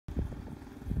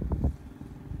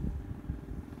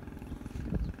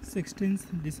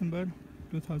16th December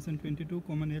 2022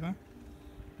 common era.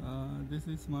 This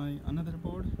is my another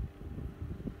board.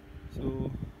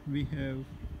 So we have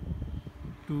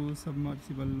two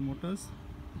submersible motors.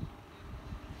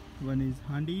 One is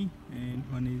handy and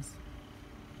one is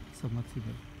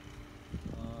submersible.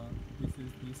 This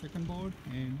is the second board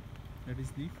and that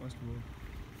is the first board.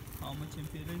 How much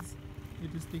amperage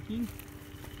it is taking?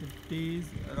 It is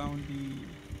around the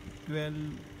 12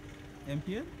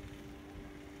 ampere.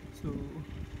 So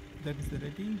that is the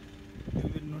rating. You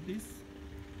will notice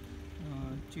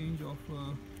change of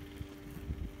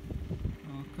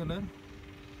color.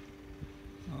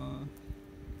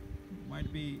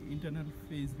 Might be internal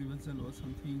phase reversal or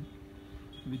something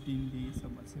within the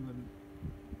submersible.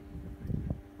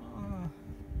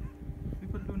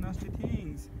 People do nasty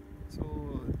things,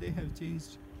 so they have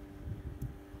changed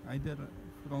either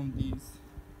from these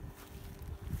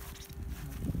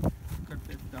cut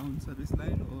that down service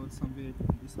line or somewhere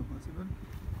in the submersible.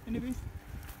 Anyways,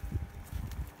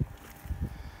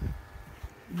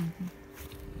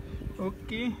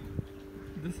 okay,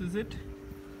 this is it.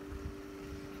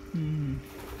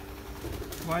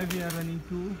 Why we are running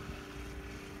two?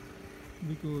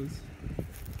 Because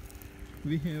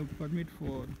we have permit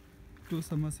for two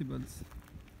submersibles.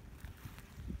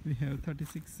 We have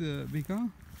 36 bigger.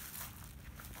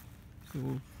 So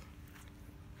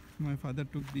my father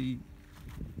took the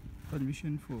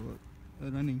permission for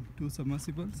running two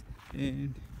submersibles,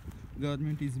 and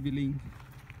government is billing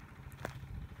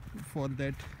for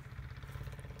that.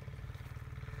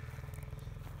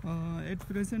 At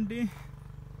present day,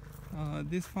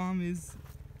 this farm is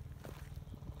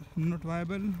not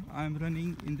viable. I am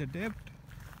running in the debt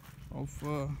of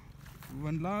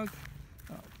 1 lakh.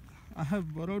 I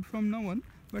have borrowed from no one,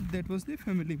 but that was the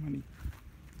family money.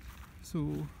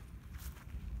 So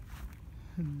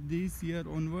this year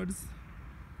onwards,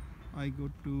 I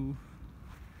got to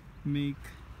make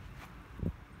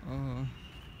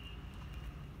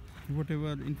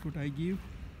whatever input I give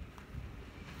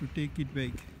to take it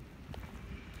back.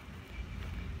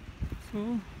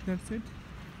 So that's it.